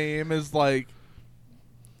 and their name is like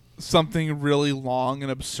something really long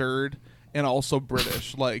and absurd and also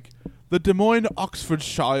British, like the Des Moines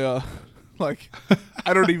Oxfordshire, like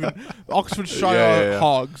I don't even Oxfordshire Yeah.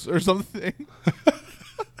 Hogs or something.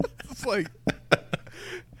 It's like,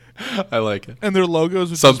 I like it. and their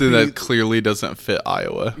logos would Something just be, that clearly doesn't fit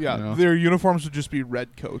Iowa. yeah, you know? their uniforms would just be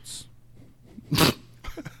red coats.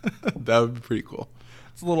 That would be pretty cool.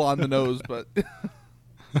 It's a little on the nose, but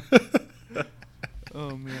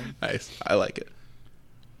oh man. Nice. I like it.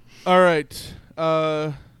 All right.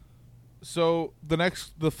 So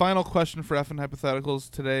the final question for FN Hypotheticals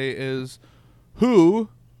today is, who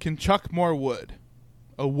can chuck more wood?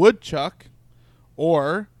 A woodchuck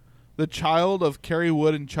or the child of Kerry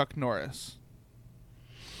Wood and Chuck Norris?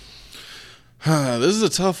 This is a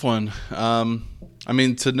tough one. I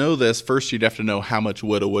mean, to know this, first you'd have to know how much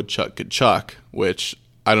wood a woodchuck could chuck, which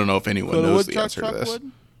I don't know if anyone Could a knows the woodchuck answer to chuck this.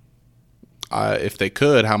 wood? If they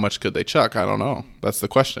could, how much could they chuck? I don't know. That's the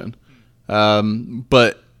question.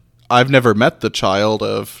 But I've never met the child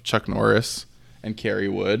of Chuck Norris and Kerry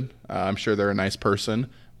Wood. I'm sure they're a nice person,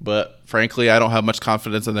 but frankly, I don't have much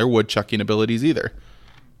confidence in their woodchucking abilities either.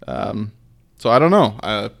 So I don't know.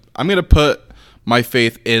 I'm going to put my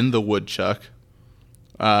faith in the woodchuck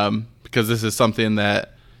because this is something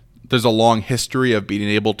that there's a long history of being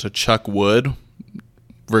able to chuck wood,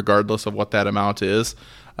 regardless of what that amount is.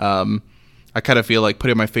 I kind of feel like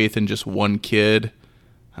putting my faith in just one kid,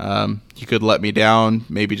 he could let me down.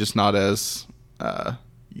 Maybe just not as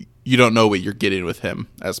you don't know what you're getting with him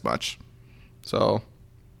as much. So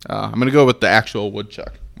I'm gonna go with the actual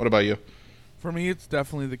woodchuck. What about you? For me, it's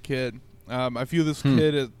definitely the kid. I feel this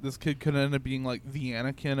kid could end up being like the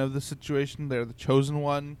Anakin of the situation. They're the chosen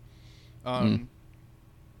one. And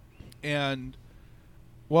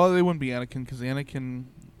well, they wouldn't be Anakin because Anakin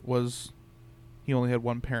he only had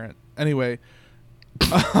one parent. Anyway,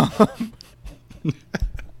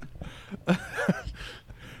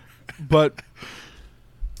 but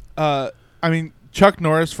I mean, Chuck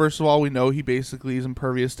Norris, first of all, we know he basically is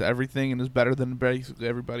impervious to everything and is better than basically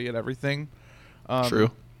everybody at everything.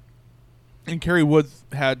 True. And Kerry Wood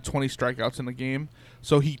had 20 strikeouts in the game,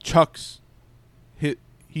 so he chucks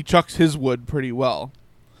his wood pretty well.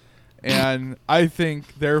 And I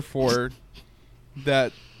think, therefore,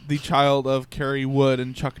 that the child of Kerry Wood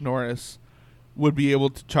and Chuck Norris would be able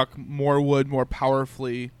to chuck more wood more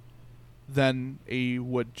powerfully than a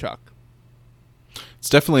woodchuck. It's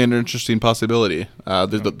definitely an interesting possibility.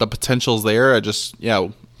 The potential's there. I just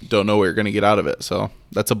don't know what you're going to get out of it. So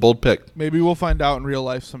that's a bold pick. Maybe we'll find out in real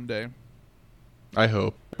life someday. I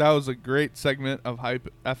hope. That was a great segment of FN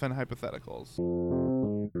Hypotheticals.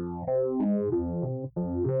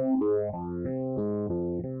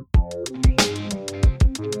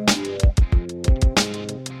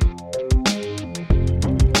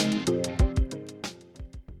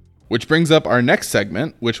 Which brings up our next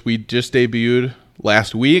segment, which we just debuted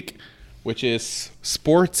last week, which is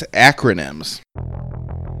sports acronyms.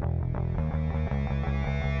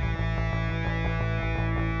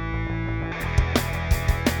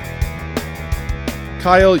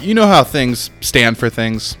 Kyle, you know how things stand for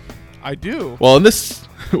things. I do. Well, in this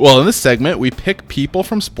segment, we pick people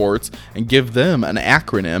from sports and give them an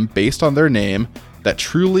acronym based on their name that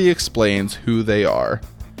truly explains who they are.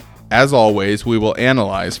 As always, we will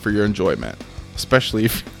analyze for your enjoyment, especially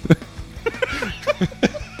if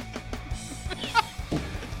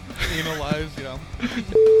Analyze, yeah.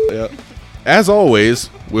 yeah. As always,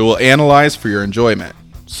 we will analyze for your enjoyment.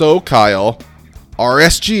 So, Kyle,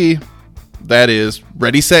 RSG, that is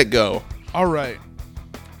ready, set, go. All right.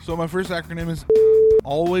 So my first acronym is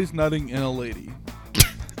always nutting in a lady.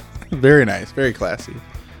 Very nice, very classy.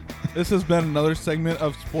 This has been another segment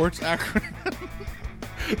of sports acronyms.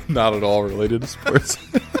 Not at all related to sports.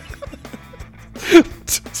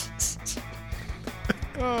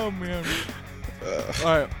 Oh, man.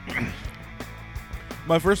 All right.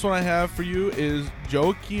 My first one I have for you is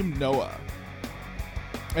Joakim Noah.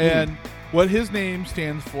 And what his name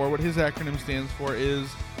stands for, what his acronym stands for, is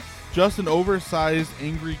just an oversized,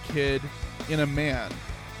 angry kid in a man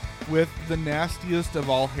with the nastiest of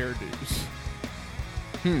all hairdos.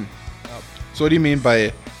 So what do you mean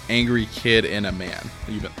by angry kid in a man?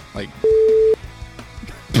 You been like?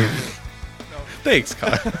 Thanks,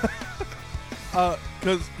 Kyle.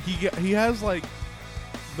 Because he has like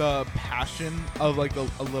the passion of like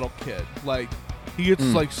a little kid. Like he gets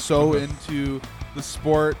like so into the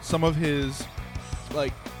sport. Some of his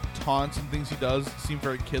like taunts and things he does seem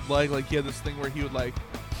very kid-like. Like he had this thing where he would like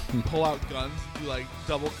pull out guns, do like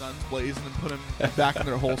double guns blaze, and then put them back in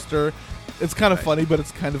their holster. It's kind of funny, but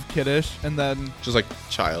it's kind of kiddish. And then just like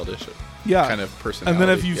childish, kind of personality. And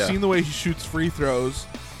then if you've seen the way he shoots free throws,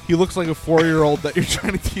 he looks like a 4-year-old that you're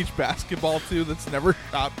trying to teach basketball to that's never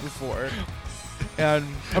shot before. And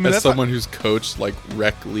I mean, as someone who's coached like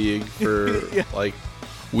rec league for like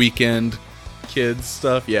weekend kids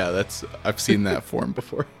stuff, I've seen that form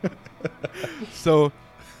before. So,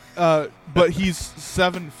 but he's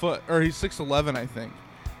 7 foot, or he's 6'11", I think.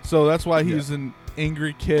 So that's why he's an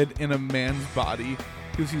angry kid in a man's body,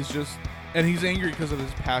 because he's angry because of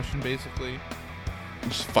his passion, basically.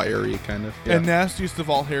 Just fiery, kind of. And nastiest of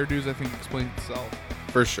all hairdos, I think, explains itself.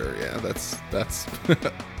 For sure, yeah. That's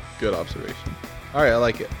good observation. All right, I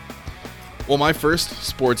like it. Well, my first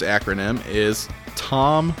sports acronym is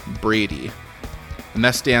Tom Brady, and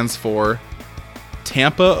that stands for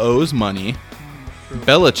Tampa owes money.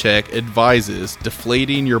 Belichick advises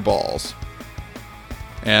deflating your balls.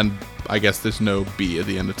 And I guess there's no B at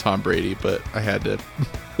the end of Tom Brady, but I had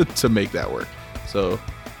to make that work. So,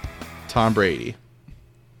 Tom Brady.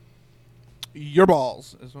 Your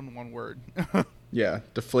balls is one word. Yeah,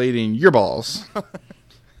 deflating your balls.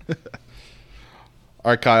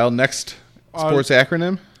 All right, Kyle, next sports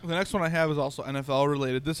acronym? The next one I have is also NFL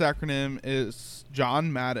related. This acronym is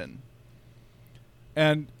John Madden.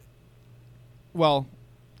 And, well,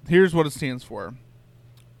 here's what it stands for.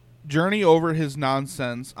 Journey over his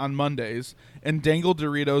nonsense on Mondays and dangle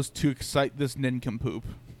Doritos to excite this nincompoop.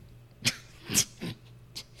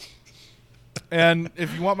 And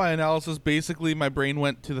if you want my analysis, basically my brain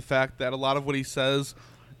went to the fact that a lot of what he says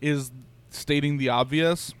is stating the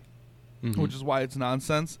obvious, which is why it's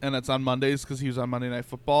nonsense, and it's on Mondays because he was on Monday Night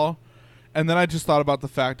Football. And then I just thought about the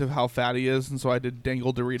fact of how fat he is, and so I did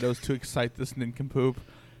dangle Doritos to excite this nincompoop.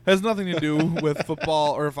 Has nothing to do with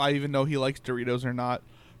football or if I even know he likes Doritos or not.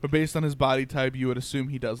 But based on his body type, you would assume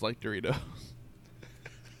he does like Doritos.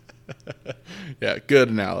 Yeah, good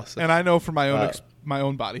analysis. And I know for my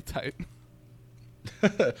own body type.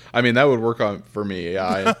 I mean, that would work for me.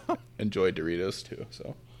 Yeah, I enjoy Doritos too.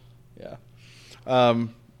 So, yeah.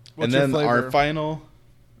 And then our final.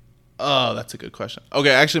 Oh, that's a good question. Okay,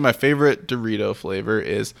 actually, my favorite Dorito flavor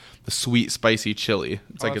is the sweet spicy chili.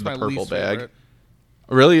 It's like in the purple bag. Favorite.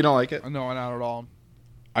 Really, you don't like it? No, not at all.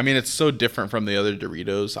 I mean, it's so different from the other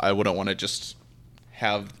Doritos. I wouldn't want to just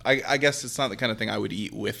have. I guess it's not the kind of thing I would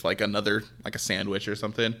eat with like a sandwich or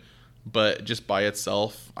something. But just by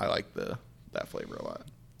itself, I like that flavor a lot.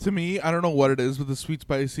 To me, I don't know what it is with the sweet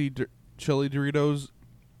spicy chili Doritos.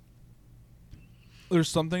 There's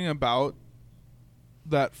something about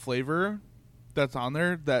that flavor that's on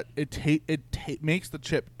there that it makes the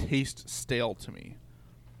chip taste stale to me.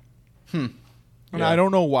 And I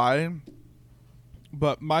don't know why,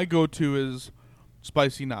 but my go-to is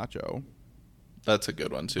spicy nacho. That's a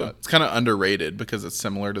good one too. It's kind of underrated because it's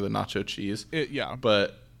similar to the nacho cheese.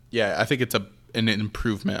 But yeah, I think it's an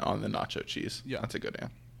improvement on the nacho cheese. Yeah, that's a good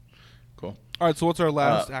one. Cool. All right, so what's our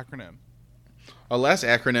last acronym? Our last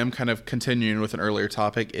acronym, kind of continuing with an earlier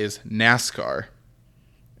topic, is NASCAR.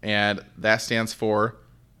 And that stands for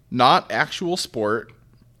not actual sport,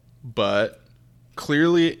 but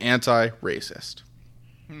clearly anti-racist.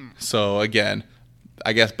 So again,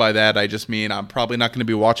 I guess by that I just mean I'm probably not going to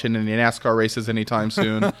be watching any NASCAR races anytime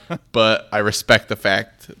soon, but I respect the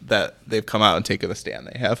fact that they've come out and taken the stand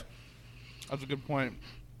they have. That's a good point.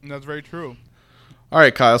 And that's very true. All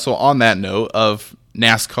right, Kyle. So on that note of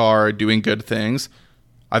NASCAR doing good things,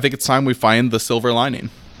 I think it's time we find the silver lining.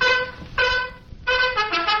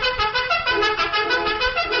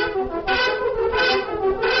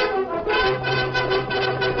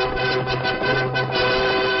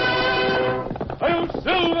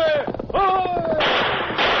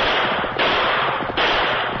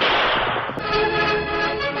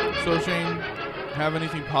 So, Shane, have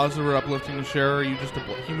anything positive or uplifting to share, or are you just a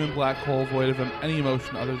human black hole void of any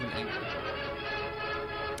emotion other than anger?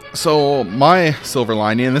 So my silver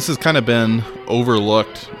lining, and this has kind of been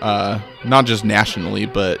overlooked, not just nationally,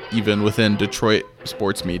 but even within Detroit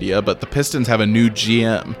sports media, but the Pistons have a new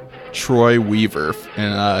GM, Troy Weaver,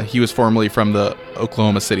 and he was formerly from the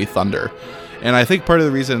Oklahoma City Thunder. And I think part of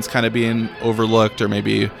the reason it's kind of being overlooked or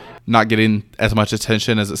maybe not getting as much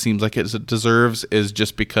attention as it seems like it deserves is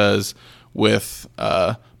just because with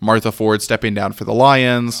Martha Ford stepping down for the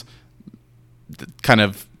Lions, kind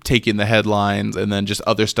of taking the headlines, and then just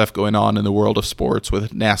other stuff going on in the world of sports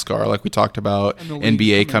with NASCAR, like we talked about,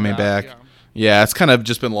 NBA coming back. Yeah, it's kind of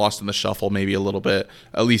just been lost in the shuffle maybe a little bit,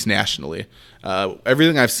 at least nationally.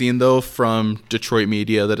 Everything I've seen, though, from Detroit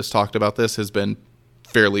media that has talked about this has been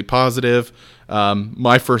fairly positive.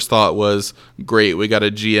 My first thought was, great, we got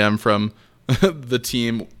a GM from the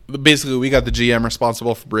team. Basically, we got the GM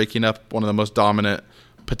responsible for breaking up one of the most dominant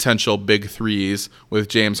potential big threes with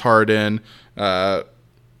James Harden,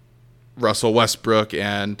 Russell Westbrook,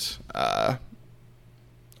 and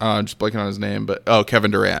I'm just blanking on his name, but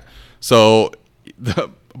Kevin Durant. So,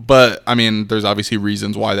 but I mean, there's obviously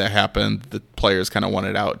reasons why that happened. The players kind of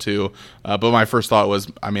wanted out too. But my first thought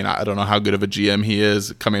was, I mean, I don't know how good of a GM he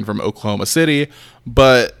is coming from Oklahoma City,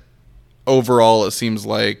 but overall, it seems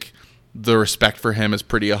like the respect for him is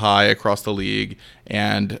pretty high across the league.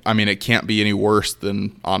 And I mean, it can't be any worse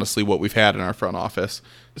than honestly what we've had in our front office.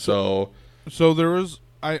 So there was,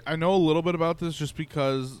 I know a little bit about this just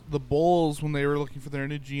because the Bulls, when they were looking for their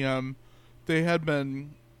new GM, they had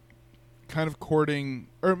been kind of courting,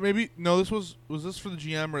 or maybe no, was this for the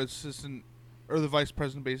GM or assistant or the vice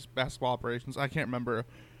president of basketball operations? I can't remember.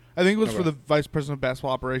 I think it was for the vice president of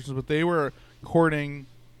basketball operations, but they were courting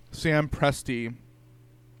Sam Presti,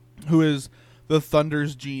 who is the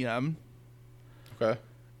Thunder's GM. Okay.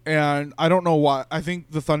 And I don't know why. I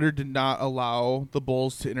think the Thunder did not allow the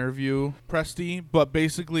Bulls to interview Presti, but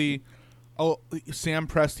basically, Sam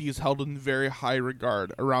Presti is held in very high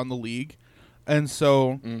regard around the league, and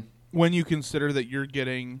so when you consider that you're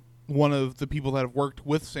getting one of the people that have worked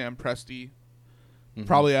with Sam Presti,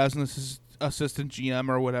 probably as an assistant GM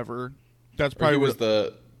or whatever, that's probably was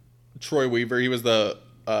the Troy Weaver. He was the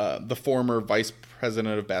former vice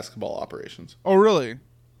president of basketball operations. Oh, really?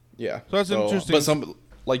 Yeah. So that's interesting. But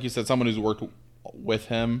like you said, someone who's worked with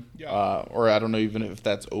him, or I don't know even if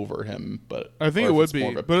that's over him, but I think it would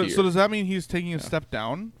be. But so does that mean he's taking a step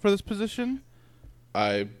down for this position?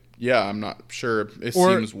 I'm not sure. It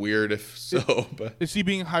seems weird if so. But is he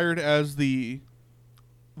being hired as the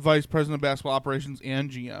vice president of basketball operations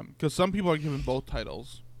and GM? Because some people are given both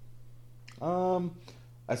titles.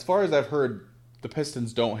 As far as I've heard, the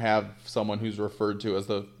Pistons don't have someone who's referred to as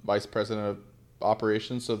the vice president of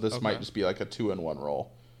operations, so this might just be like a 2-in-1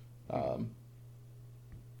 role.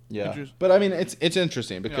 But I mean, it's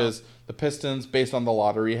interesting because the Pistons, based on the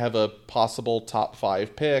lottery, have a possible top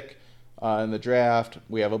 5 pick in the draft.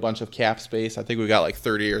 We have a bunch of cap space. I think we got like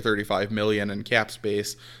 30 or 35 million in cap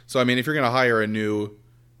space. So I mean, if you're going to hire a new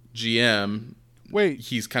GM,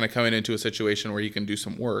 he's kind of coming into a situation where he can do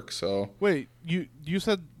some work. So wait, you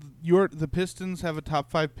said the Pistons have a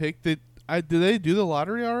top 5 pick. Did they do the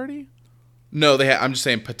lottery already? No, I'm just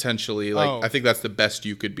saying potentially. I think that's the best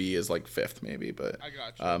you could be is like 5th maybe. But I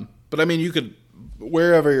got you. But I mean, you could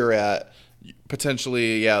wherever you're at,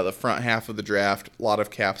 potentially, the front half of the draft, a lot of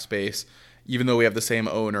cap space. Even though we have the same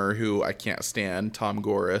owner who I can't stand, Tom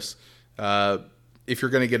Goris. If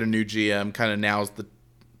you're going to get a new GM, kind of now's the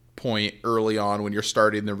point early on when you're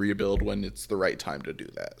starting the rebuild when it's the right time to do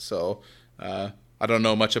that. So I don't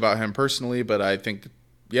know much about him personally, but I think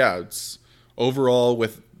it's overall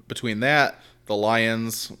between that, the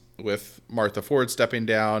Lions with Martha Ford stepping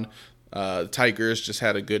down, the Tigers just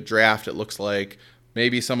had a good draft. It looks like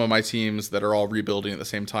maybe some of my teams that are all rebuilding at the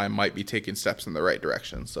same time might be taking steps in the right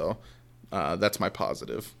direction. So that's my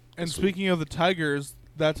positive. And speaking of the Tigers,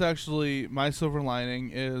 that's actually my silver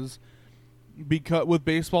lining is because with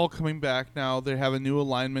baseball coming back now, they have a new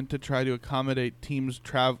alignment to try to accommodate teams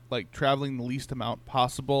traveling the least amount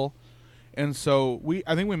possible. And so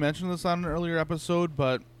I think we mentioned this on an earlier episode,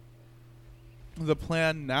 but the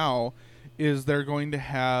plan now is they're going to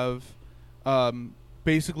have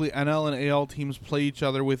basically NL and AL teams play each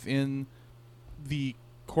other within the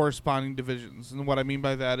corresponding divisions. And what I mean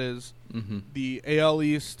by that is the AL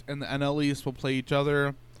East and the NL East will play each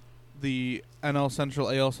other. The NL Central,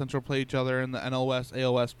 AL Central play each other, and the NL West,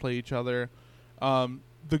 AL West play each other.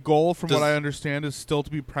 The goal, from what I understand, is still to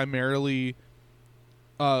be primarily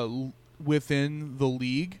within the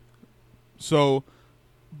league. So,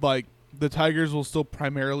 like, the Tigers will still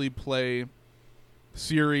primarily play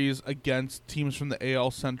series against teams from the AL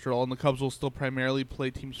Central, and the Cubs will still primarily play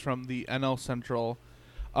teams from the NL Central.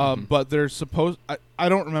 But they're supposed... I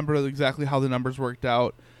don't remember exactly how the numbers worked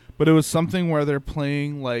out, but it was something where they're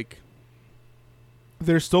playing, like...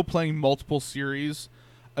 They're still playing multiple series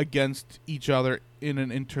against each other in an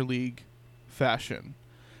interleague fashion.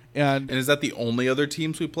 And is that the only other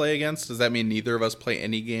teams we play against? Does that mean neither of us play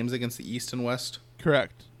any games against the East and West?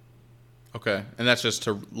 correct. Okay, and that's just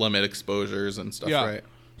to limit exposures and stuff, Yeah. right?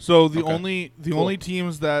 So the Okay. only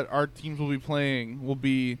teams that our teams will be playing will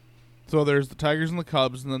be, so there's the Tigers and the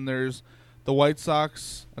Cubs, and then there's the White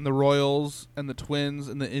Sox and the Royals and the Twins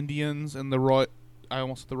and the Indians and I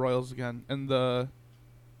almost said the Royals again, and the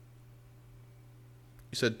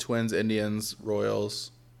You said Twins, Indians,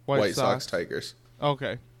 Royals, White Sox, Sox. Tigers.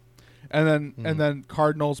 Okay. And then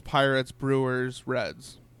Cardinals, Pirates, Brewers,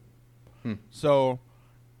 Reds. So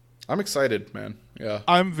I'm excited, man. Yeah.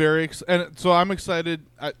 I'm very and so I'm excited.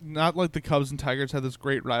 Not like the Cubs and Tigers had this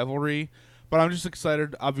great rivalry, but I'm just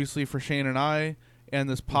excited, obviously, for Shane and I and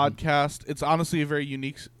this podcast. It's honestly a very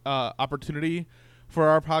unique opportunity for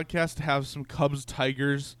our podcast to have some Cubs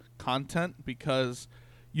Tigers content because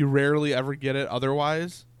you rarely ever get it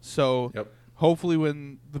otherwise. So hopefully,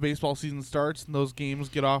 when the baseball season starts and those games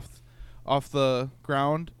get off the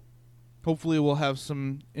ground, hopefully we'll have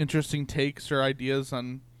some interesting takes or ideas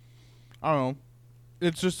on. I don't know.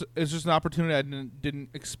 It's just an opportunity I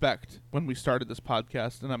didn't expect when we started this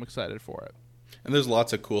podcast, and I'm excited for it. And there's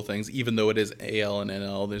lots of cool things, even though it is AL and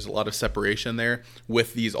NL. There's a lot of separation there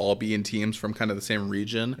with these all being teams from kind of the same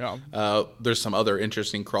region. Yeah. There's some other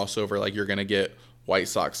interesting crossover, like you're going to get White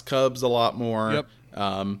Sox Cubs a lot more.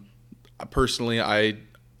 Yep. Personally, I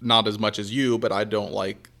not as much as you, but I don't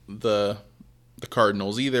like the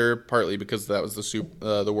Cardinals either, partly because that was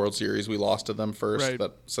the World Series we lost to them first. Right.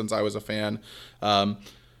 But since I was a fan,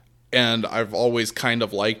 and I've always kind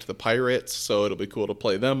of liked the Pirates, so it'll be cool to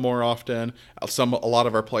play them more often. A lot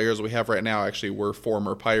of our players we have right now actually were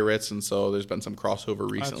former Pirates, and so there's been some crossover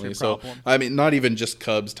recently. That's your So problem. I mean, not even just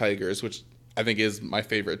Cubs, Tigers, which I think is my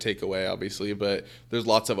favorite takeaway, obviously, but there's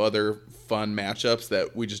lots of other fun matchups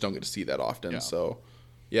that we just don't get to see that often. Yeah. So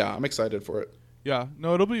yeah, I'm excited for it. Yeah,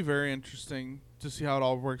 no, it'll be very interesting to see how it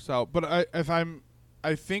all works out. But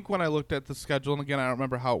I think when I looked at the schedule, and again, I don't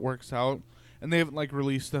remember how it works out, and they haven't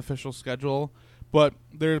released the official schedule, but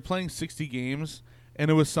they're playing 60 games, and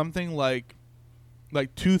it was something like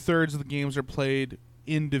 2/3 of the games are played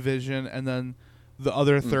in division, and then the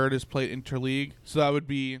other third is played interleague. So that would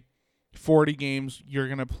be 40 games. You're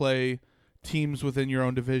gonna play teams within your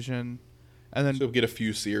own division. And then So you'll get a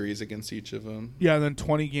few series against each of them. Yeah, and then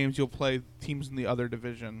 20 games you'll play teams in the other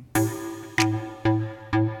division.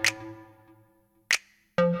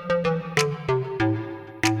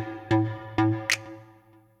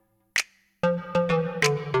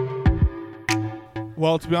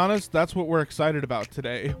 Well, to be honest, that's what we're excited about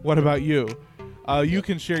today. What about you? You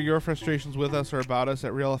can share your frustrations with us or about us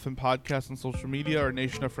at Real FM Podcast on social media or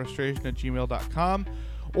nationoffrustration@gmail.com,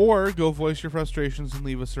 or go voice your frustrations and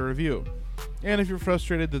leave us a review. And if you're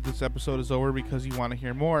frustrated that this episode is over because you want to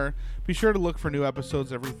hear more, be sure to look for new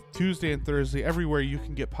episodes every Tuesday and Thursday everywhere you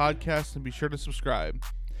can get podcasts, and be sure to subscribe.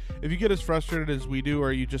 If you get as frustrated as we do,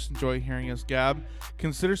 or you just enjoy hearing us gab,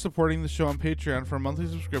 consider supporting the show on Patreon for a monthly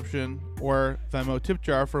subscription or Venmo tip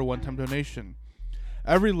jar for a one-time donation.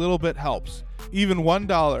 Every little bit helps. Even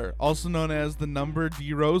 $1, also known as the number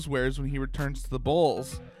D Rose wears when he returns to the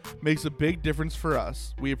Bulls, makes a big difference for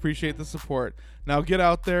us. We appreciate the support. Now get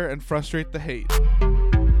out there and frustrate the hate.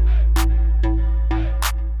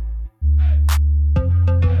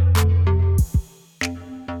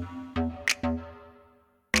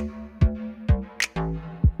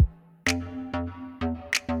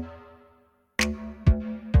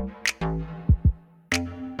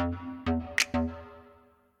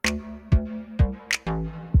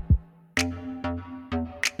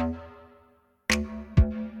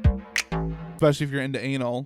 Especially if you're into anal.